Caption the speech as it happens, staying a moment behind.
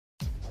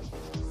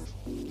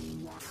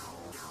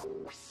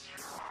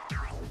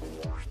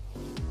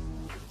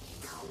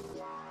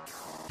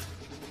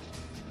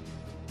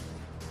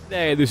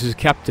Hey, this is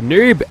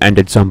Captainoob, and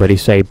did somebody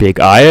say Big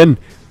Iron?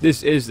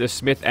 This is the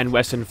Smith &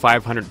 Wesson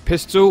 500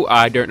 pistol.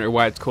 I don't know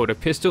why it's called a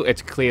pistol,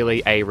 it's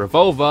clearly a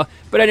revolver.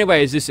 But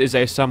anyways, this is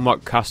a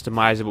somewhat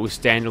customizable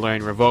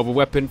standalone revolver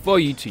weapon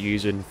for you to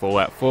use in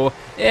Fallout 4.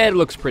 It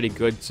looks pretty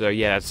good, so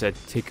yeah, that's a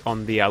tick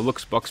on the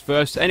looks box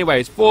first.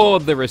 Anyways, for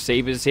the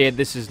receivers here,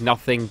 this is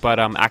nothing but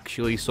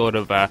actually sort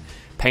of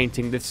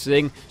painting this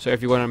thing. So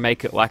if you want to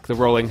make it like the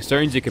Rolling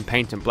Stones, you can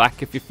paint them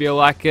black if you feel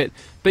like it.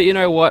 But you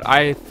know what,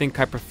 I think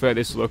I prefer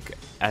this look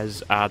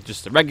as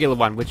just a regular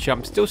one, which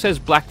still says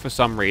black for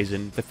some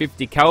reason. The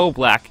 50 cal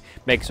black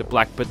makes it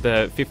black, but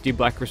the 50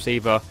 black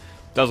receiver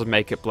doesn't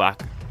make it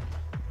black.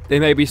 There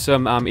may be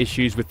some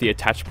issues with the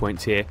attach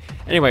points here.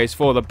 Anyways,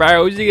 for the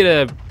barrels, you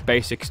get a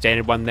basic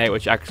standard one there,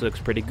 which actually looks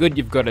pretty good.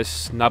 You've got a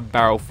snub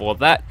barrel for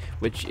that,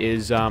 which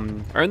is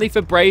only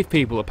for brave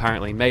people,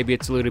 apparently. Maybe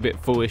it's a little bit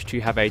foolish to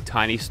have a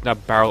tiny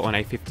snub barrel on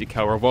a 50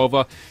 cal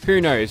revolver.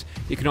 Who knows?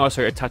 You can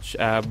also attach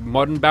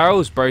modern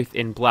barrels, both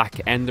in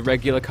black and the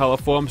regular color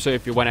form. So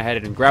if you went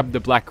ahead and grabbed the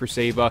black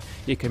receiver,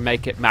 you can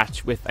make it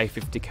match with a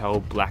 50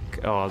 cal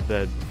black, or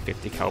the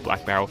 50 cal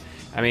black barrel.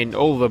 I mean,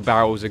 all the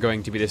barrels are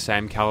going to be the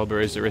same caliber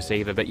as the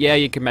receiver, but yeah,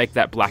 you can make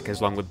that black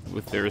as long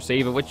with the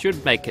receiver, which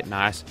should make it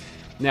nice.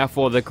 Now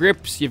for the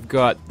grips, you've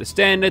got the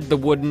standard, the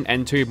wooden,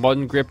 and two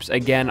modern grips.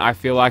 Again, I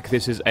feel like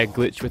this is a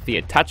glitch with the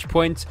attach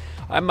points.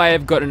 I may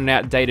have gotten an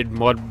outdated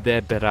mod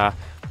there, but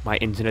my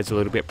internet's a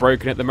little bit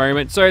broken at the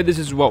moment, so this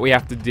is what we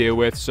have to deal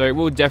with. So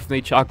we'll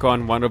definitely chuck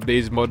on one of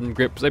these modern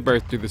grips. They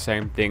both do the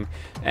same thing.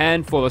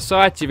 And for the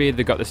sights, you've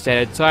either got the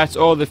standard sights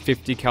or the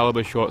 50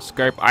 caliber short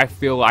scope. I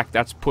feel like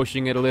that's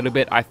pushing it a little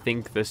bit. I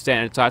think the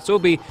standard sights will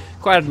be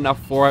quite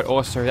enough for it.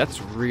 Also,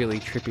 that's really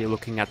trippy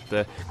looking at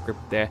the grip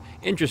there.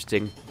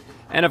 Interesting.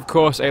 And of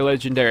course, a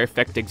legendary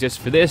effect exists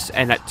for this,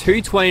 and at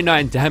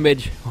 229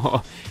 damage,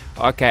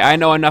 okay, I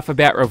know enough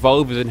about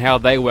revolvers and how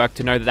they work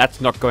to know that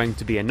that's not going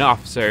to be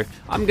enough, so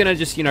I'm gonna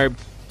just, you know,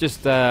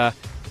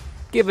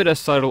 give it a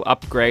subtle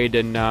upgrade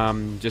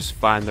and just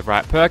find the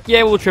right perk.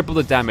 Yeah, we'll triple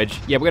the damage.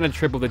 Yeah, we're gonna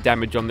triple the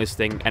damage on this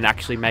thing and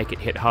actually make it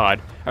hit hard.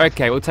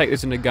 Okay, we'll take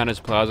this into Gunners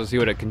Plaza, see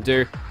what it can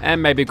do,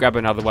 and maybe grab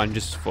another one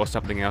just for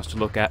something else to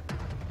look at.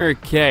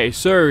 Okay,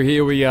 so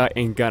here we are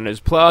in Gunners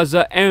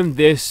Plaza, and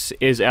this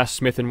is our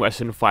Smith &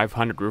 Wesson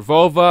 500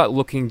 revolver.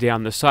 Looking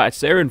down the sights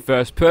there in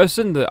first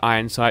person, the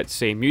iron sights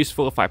seem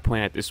useful. If I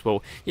point at this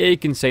wall, yeah, you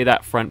can see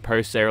that front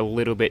post there a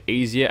little bit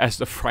easier as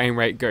the frame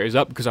rate goes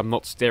up, because I'm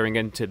not staring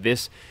into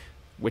this,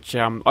 which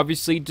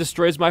obviously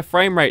destroys my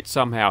frame rate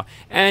somehow.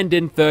 And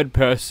in third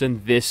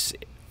person, this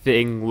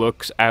thing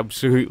looks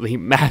absolutely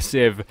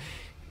massive.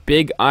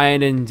 Big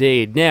iron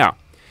indeed. Now,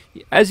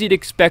 as you'd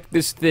expect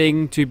this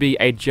thing to be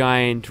a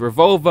giant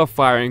revolver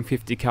firing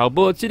 50 cal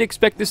bullets, you'd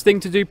expect this thing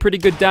to do pretty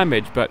good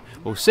damage, but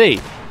we'll see.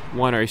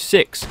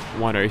 106,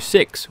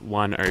 106,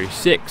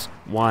 106,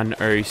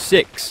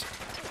 106.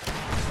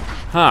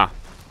 Huh.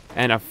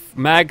 And a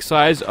mag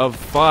size of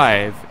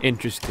 5.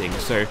 Interesting.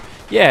 So,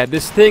 yeah,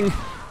 this thing,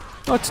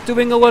 it's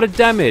doing a lot of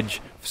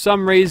damage. For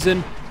some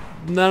reason,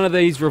 none of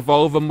these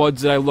revolver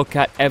mods that I look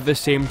at ever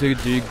seem to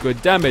do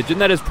good damage,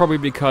 and that is probably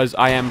because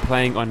I am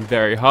playing on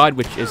very hard,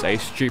 which is a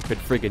stupid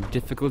friggin'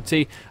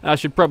 difficulty, and I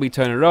should probably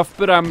turn it off,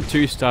 but I'm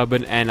too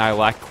stubborn and I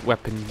like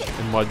weapon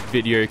and mod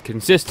video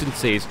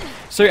consistencies.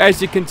 So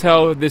as you can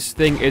tell, this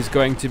thing is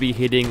going to be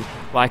hitting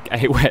like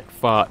a wet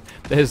fart.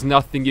 There's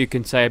nothing you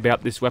can say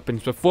about this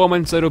weapon's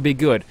performance that'll be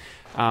good.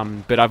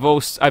 But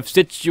I've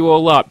stitched you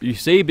all up, you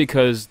see,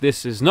 because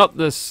this is not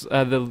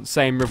the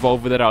same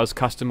revolver that I was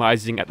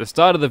customizing at the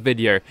start of the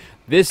video.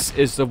 This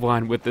is the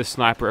one with the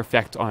sniper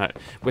effect on it,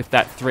 with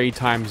that 3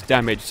 times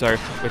damage. So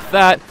with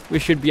that, we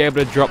should be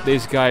able to drop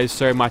these guys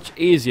so much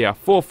easier.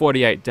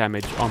 448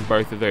 damage on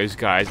both of those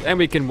guys, and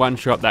we can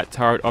one-shot that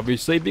turret,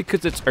 obviously,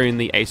 because it's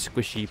only a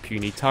squishy,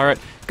 puny turret.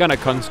 Gunner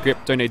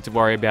conscript, don't need to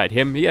worry about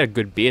him. He had a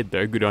good beard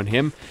though, good on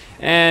him.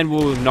 And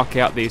we'll knock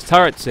out these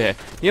turrets there.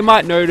 You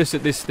might notice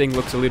that this thing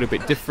looks a little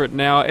bit different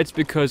now. It's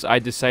because I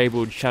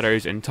disabled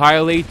shadows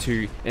entirely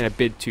in a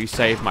bid to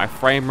save my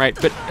frame rate,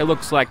 but it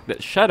looks like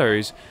that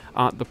shadows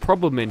aren't the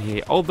problem in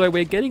here, although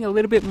we're getting a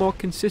little bit more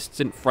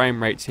consistent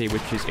frame rates here,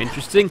 which is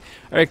interesting.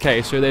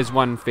 Okay, so there's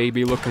one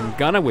Phoebe looking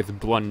gunner with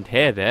blonde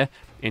hair there.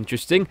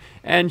 Interesting.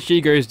 And she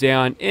goes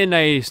down in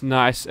a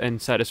nice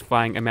and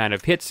satisfying amount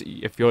of hits.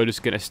 If you're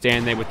just going to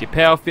stand there with your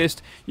power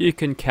fist, you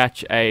can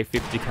catch a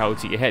 50 cal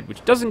to your head,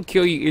 which doesn't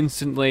kill you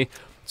instantly.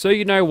 So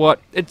you know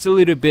what, it's still a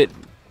little bit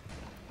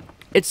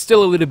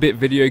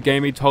video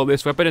gamey to hold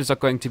this weapon. It's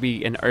not going to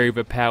be an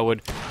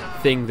overpowered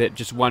thing that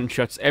just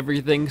one-shots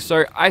everything.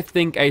 So I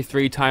think a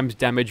 3 times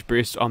damage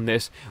boost on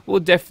this will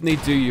definitely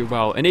do you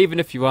well. And even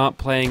if you aren't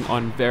playing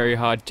on very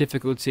hard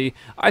difficulty,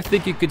 I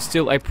think you could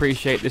still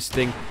appreciate this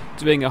thing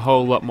doing a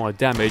whole lot more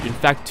damage. In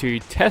fact,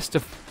 to test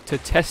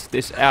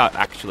this out,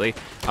 actually,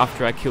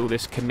 after I kill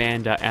this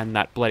commander and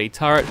that bloody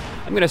turret,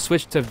 I'm going to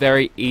switch to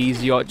very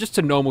easy or just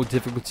to normal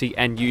difficulty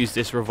and use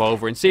this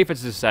revolver and see if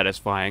it's as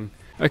satisfying.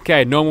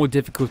 Okay, normal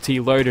difficulty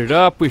loaded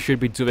up. We should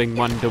be doing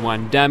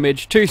 1-to-1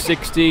 damage.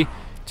 260,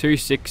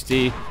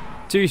 260,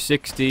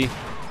 260,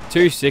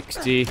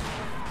 260,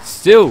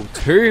 Still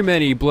too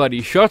many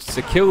bloody shots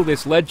to kill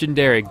this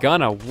legendary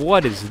gunner.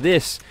 What is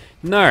this?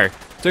 No,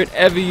 don't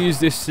ever use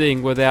this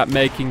thing without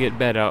making it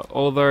better.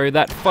 Although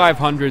that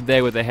 500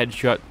 there with a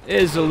headshot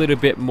is a little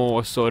bit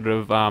more sort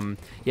of,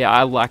 yeah,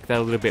 I like that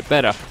a little bit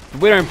better.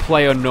 But we don't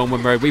play on normal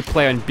mode, we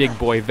play on big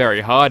boy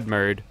very hard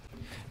mode.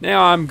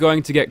 Now I'm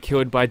going to get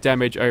killed by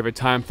damage over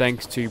time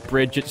thanks to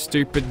Bridget's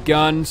stupid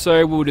gun,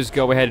 so we'll just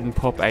go ahead and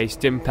pop a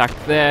stim pack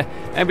there,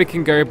 and we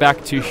can go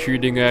back to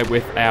shooting her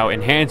with our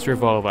enhanced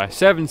revolver.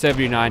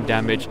 779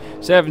 damage,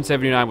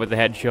 779 with the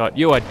headshot,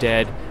 you are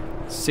dead.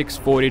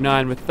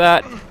 649 with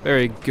that,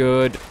 very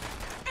good.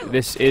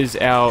 This is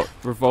our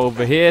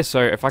revolver here,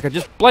 so if I could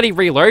just bloody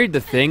reload the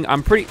thing,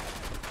 I'm pretty...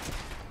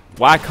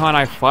 Why can't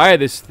I fire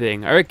this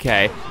thing?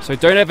 Okay, so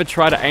don't ever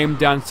try to aim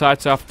down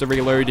sights after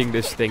reloading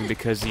this thing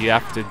because you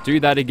have to do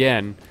that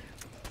again.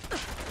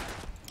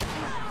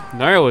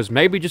 No, it was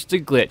maybe just a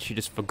glitch. You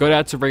just forgot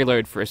how to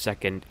reload for a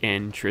second.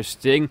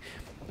 Interesting.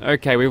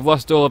 Okay, we've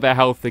lost all of our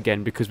health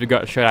again because we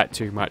got shot at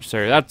too much,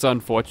 so that's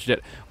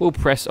unfortunate. We'll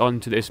press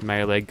on to this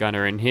melee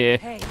gunner in here.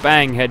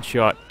 Bang,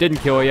 headshot. Didn't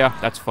kill ya.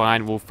 That's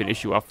fine. We'll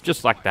finish you off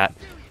just like that.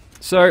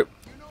 So,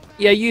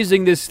 yeah,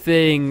 using this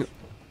thing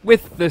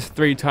with this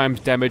 3 times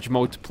damage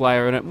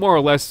multiplier in it, more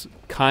or less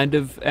kind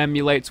of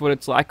emulates what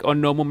it's like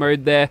on normal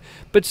mode there,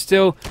 but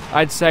still,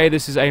 I'd say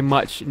this is a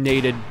much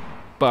needed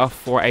buff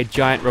for a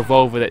giant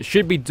revolver that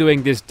should be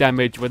doing this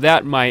damage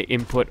without my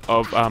input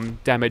of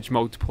damage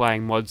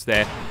multiplying mods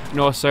there. And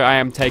also, I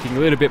am taking a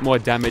little bit more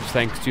damage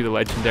thanks to the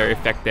legendary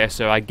effect there,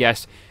 so I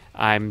guess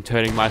I'm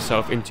turning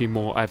myself into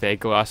more of a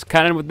glass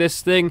cannon with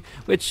this thing,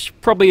 which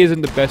probably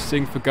isn't the best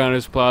thing for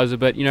Gunners Plaza,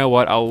 but you know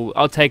what,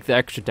 I'll take the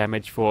extra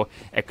damage for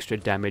extra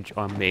damage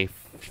on me.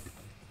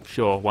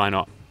 Sure, why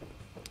not?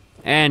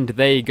 And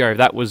there you go,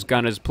 that was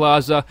Gunners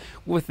Plaza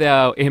with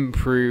our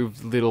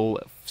improved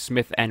little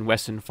Smith &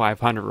 Wesson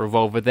 500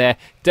 revolver there.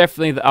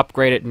 Definitely the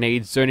upgrade it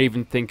needs. Don't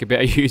even think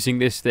about using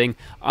this thing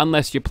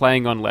unless you're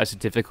playing on lesser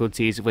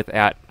difficulties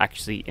without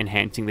actually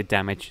enhancing the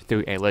damage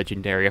through a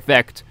legendary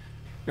effect.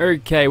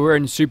 Okay, we're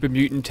in Super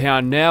Mutant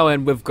Town now,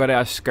 and we've got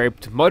our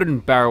scoped modern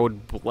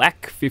barreled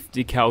black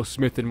 50 cal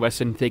Smith &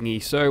 Wesson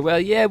thingy. So, well,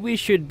 yeah, we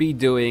should be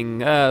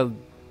doing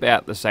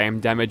about the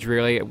same damage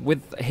really,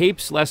 with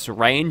heaps less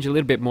range, a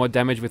little bit more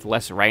damage with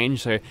less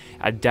range, so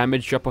our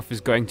damage drop-off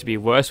is going to be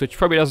worse, which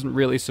probably doesn't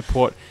really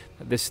support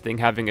this thing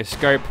having a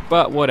scope,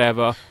 but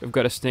whatever. We've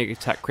got a sneak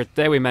attack crit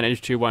there. We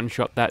managed to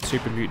one-shot that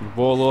Super Mutant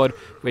Warlord,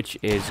 which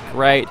is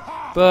great,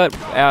 but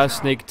our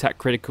sneak attack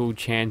critical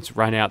chance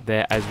ran out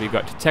there as we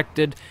got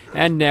detected,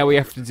 and now we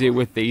have to deal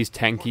with these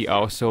tanky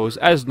arseholes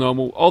as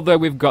normal, although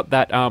we've got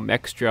that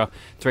extra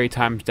 3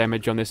 times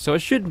damage on this, so it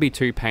shouldn't be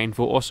too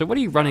painful. Also, what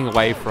are you running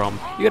away from?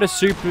 You got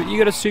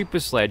a super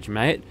sledge,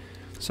 mate.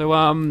 So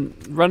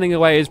running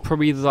away is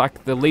probably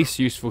like the least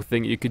useful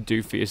thing you could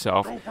do for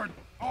yourself.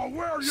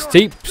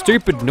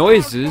 Stupid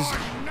noises.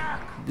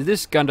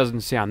 This gun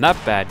doesn't sound that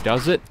bad,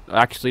 does it?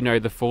 Actually, no,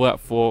 the Fallout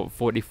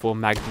 444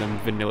 Magnum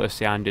vanilla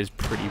sound is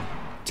pretty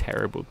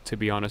terrible, to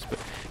be honest, but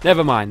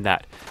never mind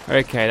that.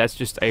 Okay, that's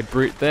just a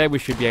brute there. We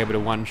should be able to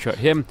one-shot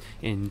him.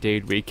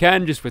 Indeed we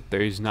can, just with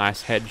those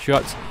nice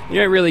headshots.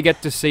 You don't really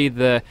get to see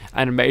the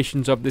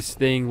animations of this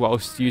thing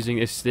whilst using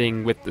this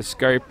thing with the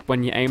scope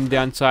when you aim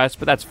down sights,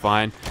 but that's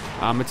fine.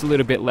 It's a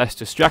little bit less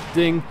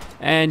distracting,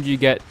 and you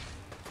get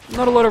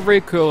not a lot of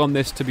recoil on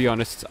this, to be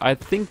honest. I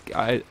think,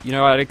 I'd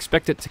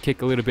expect it to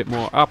kick a little bit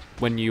more up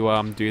when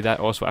you do that.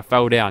 Also, I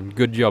fell down.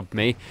 Good job,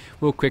 me.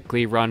 We'll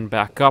quickly run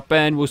back up,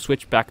 and we'll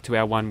switch back to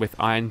our one with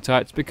iron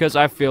sights, because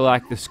I feel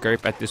like the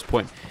scope at this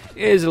point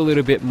is a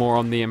little bit more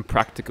on the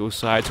impractical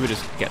side, so we'll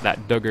just get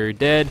that doggo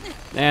dead.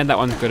 And that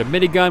one's got a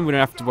minigun. We don't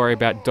have to worry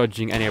about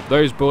dodging any of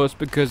those bullets,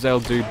 because they'll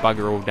do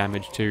bugger all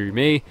damage to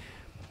me.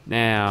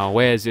 Now,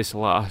 where's this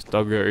last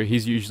doggo?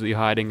 He's usually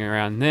hiding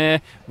around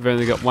there. We've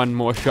only got one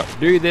more shot to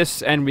do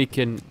this, and we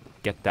can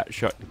get that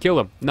shot and kill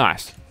him.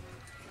 Nice.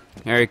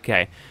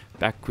 Okay,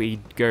 back we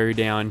go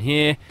down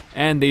here,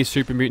 and these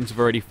super mutants have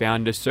already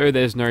found us, so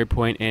there's no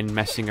point in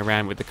messing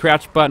around with the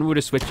crouch button. We'll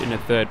just switch into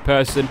third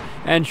person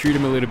and shoot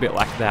him a little bit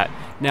like that.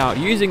 Now,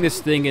 using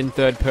this thing in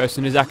third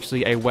person is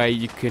actually a way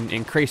you can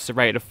increase the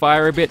rate of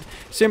fire a bit,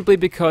 simply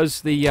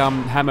because the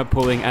hammer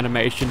pulling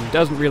animation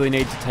doesn't really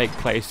need to take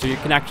place, so you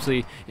can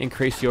actually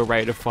increase your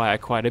rate of fire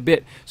quite a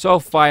bit. So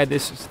I'll fire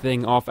this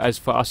thing off as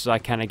fast as I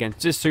can against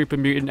this super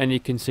mutant, and you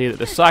can see that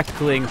the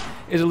cycling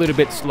is a little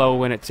bit slower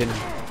when it's in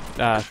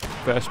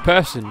first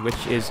person,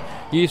 which is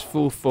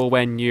useful for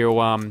when you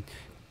want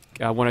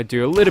to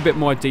do a little bit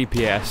more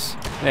DPS.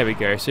 There we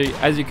go. So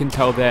as you can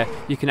tell there,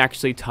 you can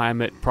actually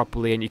time it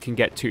properly, and you can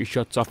get 2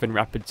 shots off in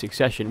rapid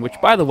succession, which,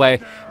 by the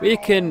way, we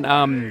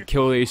can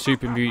kill these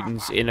super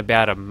mutants in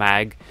about a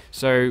mag.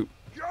 So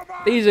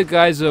these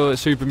guys are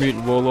super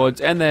mutant warlords,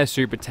 and they're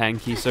super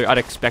tanky, so I'd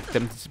expect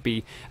them to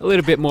be a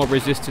little bit more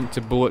resistant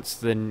to bullets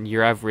than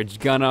your average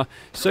gunner.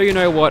 So you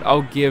know what,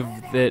 I'll give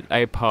it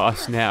a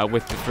pass now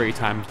with the 3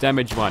 times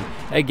damage one.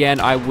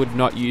 Again, I would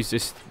not use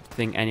this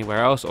thing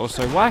anywhere else.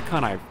 Also, why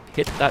can't I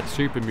hit that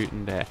super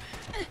mutant there?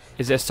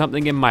 Is there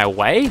something in my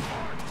way?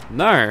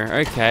 No,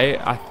 okay.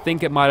 I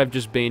think it might have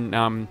just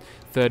been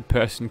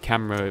third-person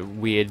camera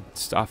weird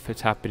stuff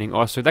that's happening.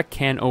 Also, that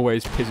can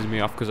always pisses me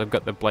off because I've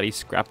got the bloody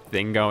scrap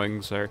thing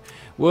going, so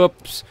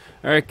whoops.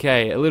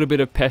 Okay, a little bit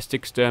of pest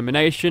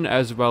extermination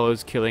as well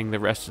as killing the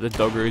rest of the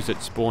doggos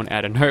that spawn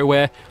out of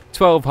nowhere.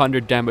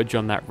 1200 damage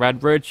on that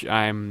radroach.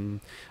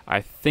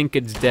 I think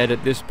it's dead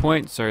at this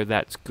point, so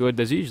that's good.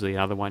 There's usually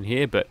another one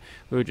here, but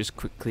we'll just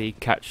quickly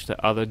catch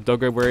the other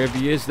doggo wherever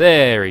he is.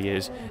 There he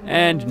is.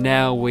 And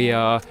now we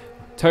are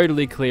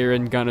totally clear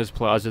in Gunners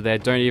Plaza there.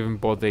 Don't even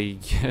bother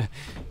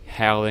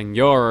howling.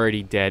 You're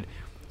already dead.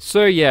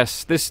 So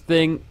yes, this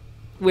thing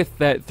with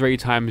that 3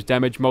 times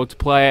damage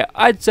multiplier,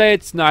 I'd say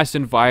it's nice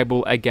and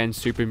viable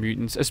against super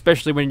mutants,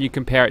 especially when you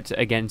compare it to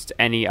against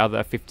any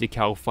other 50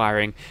 cal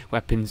firing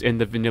weapons in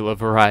the vanilla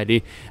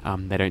variety.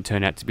 They don't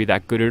turn out to be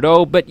that good at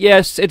all, but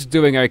yes, it's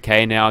doing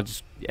okay now.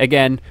 Just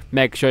again,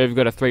 make sure you've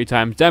got a 3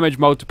 times damage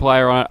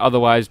multiplier on it,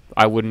 otherwise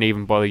I wouldn't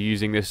even bother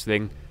using this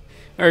thing.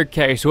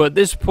 Okay, so at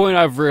this point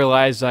I've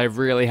realized I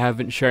really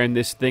haven't shown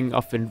this thing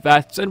off in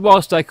VATS, and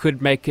whilst I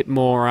could make it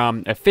more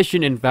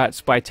efficient in VATS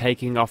by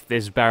taking off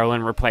this barrel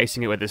and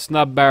replacing it with a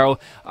snub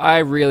barrel, I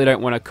really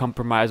don't want to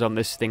compromise on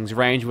this thing's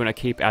range. We want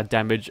to keep our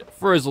damage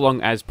for as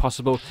long as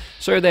possible.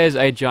 So there's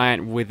a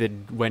giant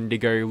withered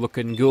Wendigo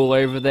looking ghoul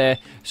over there,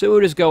 so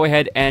we'll just go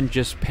ahead and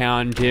just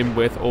pound him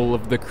with all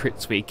of the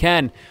crits we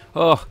can.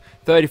 Oh,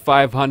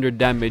 3500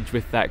 damage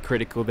with that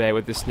critical there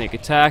with the sneak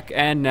attack,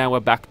 and now we're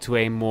back to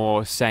a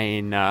more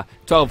sane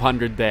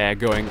 1200 there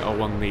going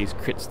along these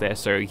crits there.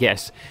 So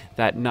yes,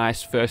 that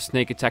nice first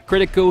sneak attack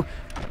critical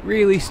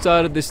really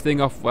started this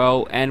thing off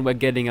well, and we're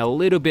getting a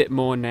little bit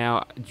more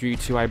now due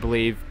to, I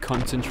believe,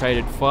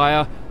 concentrated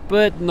fire,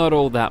 but not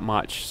all that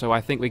much. So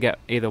I think we get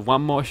either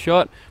one more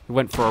shot. We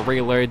went for a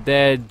reload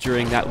there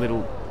during that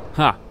little...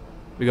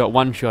 we got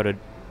one-shotted.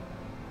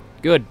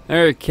 Good.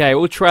 Okay,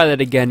 we'll try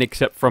that again,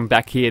 except from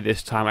back here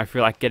this time. I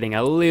feel like getting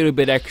a little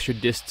bit extra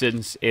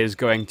distance is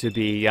going to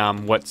be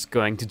what's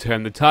going to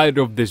turn the tide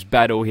of this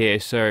battle here.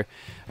 So,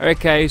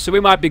 okay, so we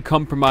might be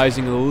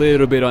compromising a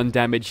little bit on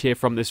damage here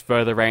from this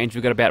further range.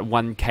 We've got about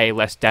 1k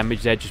less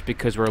damage there just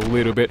because we're a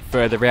little bit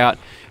further out,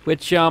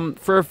 which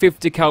for a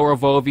 50 cal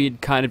revolver, you'd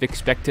kind of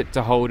expect it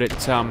to hold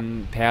its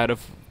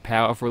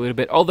power for a little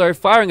bit. Although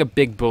firing a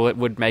big bullet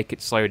would make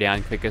it slow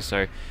down quicker,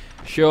 so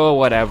sure,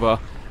 whatever.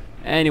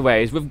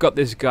 Anyways, we've got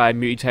this guy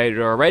mutated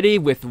already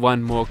with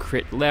one more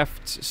crit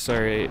left,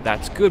 so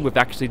that's good. We've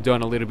actually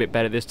done a little bit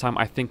better this time.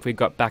 I think we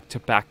got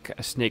back-to-back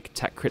sneak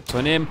attack crits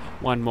on him,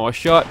 one more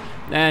shot,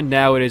 and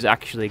now it is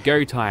actually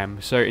go time.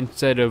 So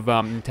instead of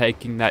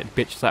taking that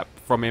bitch slap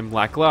from him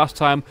like last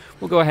time,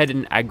 we'll go ahead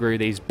and aggro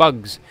these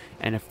bugs.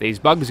 And if these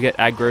bugs get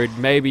aggroed,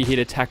 maybe he'd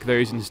attack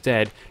those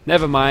instead.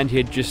 Never mind,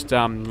 he'd just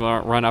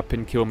run up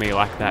and kill me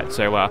like that.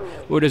 So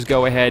we'll just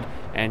go ahead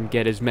and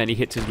get as many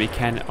hits as we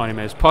can on him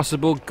as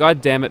possible.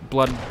 God damn it,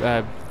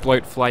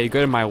 bloatfly, you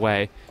got in my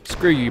way.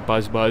 Screw you,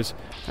 Buzz.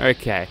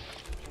 Okay,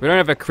 we don't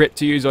have a crit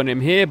to use on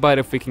him here, but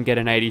if we can get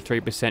an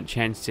 83%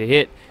 chance to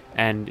hit,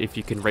 and if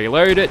you can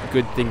reload it,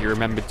 good thing you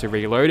remembered to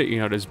reload it.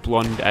 You're not as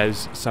blonde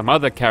as some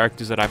other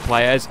characters that I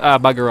play as.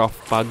 Bugger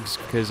off, bugs,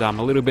 because I'm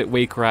a little bit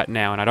weak right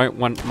now, and I don't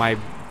want my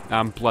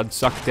blood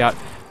sucked out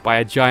by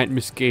a giant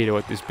mosquito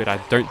at this bit.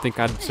 I don't think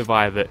I'd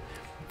survive it.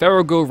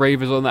 Feral Ghoul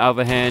Reavers, on the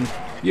other hand,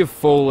 you've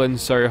fallen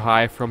so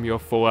high from your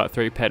Fallout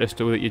 3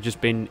 pedestal that you've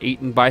just been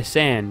eaten by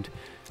sand.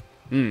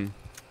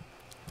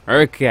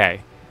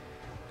 Okay.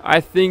 I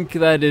think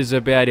that is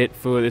about it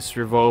for this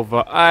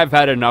revolver. I've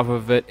had enough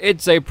of it.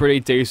 It's a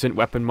pretty decent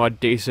weapon mod,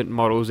 decent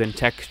models and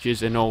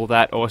textures and all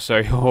that.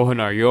 Also, oh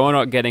no, you're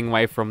not getting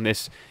away from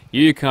this.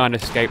 You can't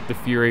escape the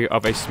fury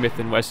of a Smith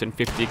 & Wesson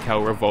 50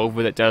 cal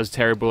revolver that does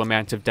terrible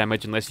amounts of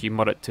damage unless you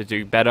mod it to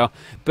do better.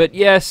 But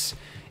yes,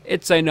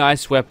 it's a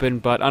nice weapon,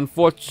 but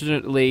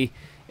unfortunately,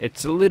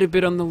 it's a little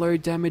bit on the low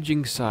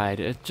damaging side.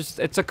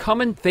 It's a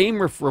common theme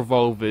with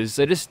revolvers.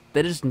 They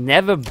just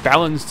never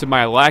balance to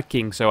my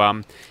liking.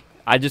 So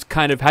I just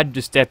kind of had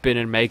to step in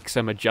and make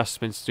some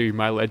adjustments to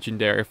my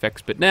legendary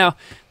effects. But now,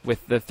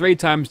 with the 3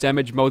 times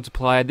damage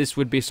multiplier, this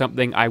would be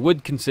something I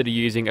would consider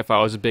using if I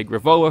was a big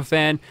Revolver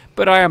fan,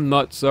 but I am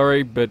not,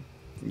 sorry. But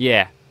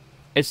yeah,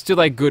 it's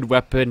still a good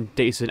weapon,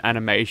 decent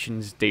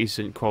animations,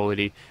 decent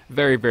quality,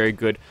 very, very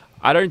good.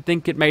 I don't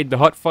think it made the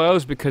hot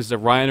files because the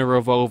Rhino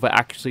Revolver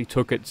actually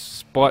took its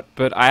spot,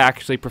 but I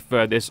actually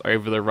prefer this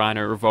over the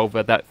Rhino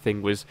Revolver. That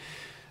thing was...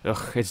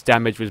 its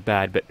damage was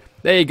bad, but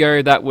there you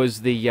go. That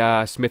was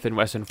the Smith &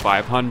 Wesson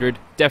 500.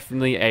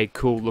 Definitely a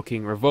cool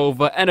looking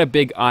revolver and a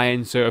big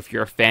iron, so if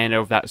you're a fan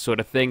of that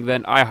sort of thing,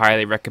 then I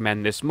highly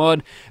recommend this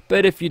mod.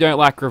 But if you don't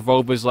like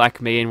revolvers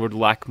like me and would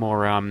like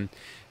more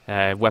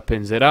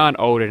weapons that aren't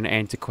old and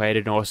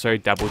antiquated and also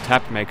double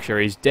tap, make sure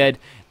he's dead,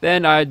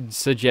 then I'd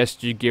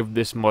suggest you give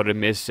this mod a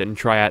miss and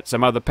try out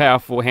some other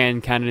powerful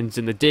hand cannons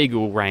in the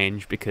Deagle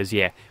range, because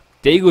yeah,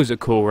 Deagles are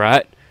cool,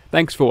 right?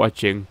 Thanks for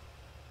watching.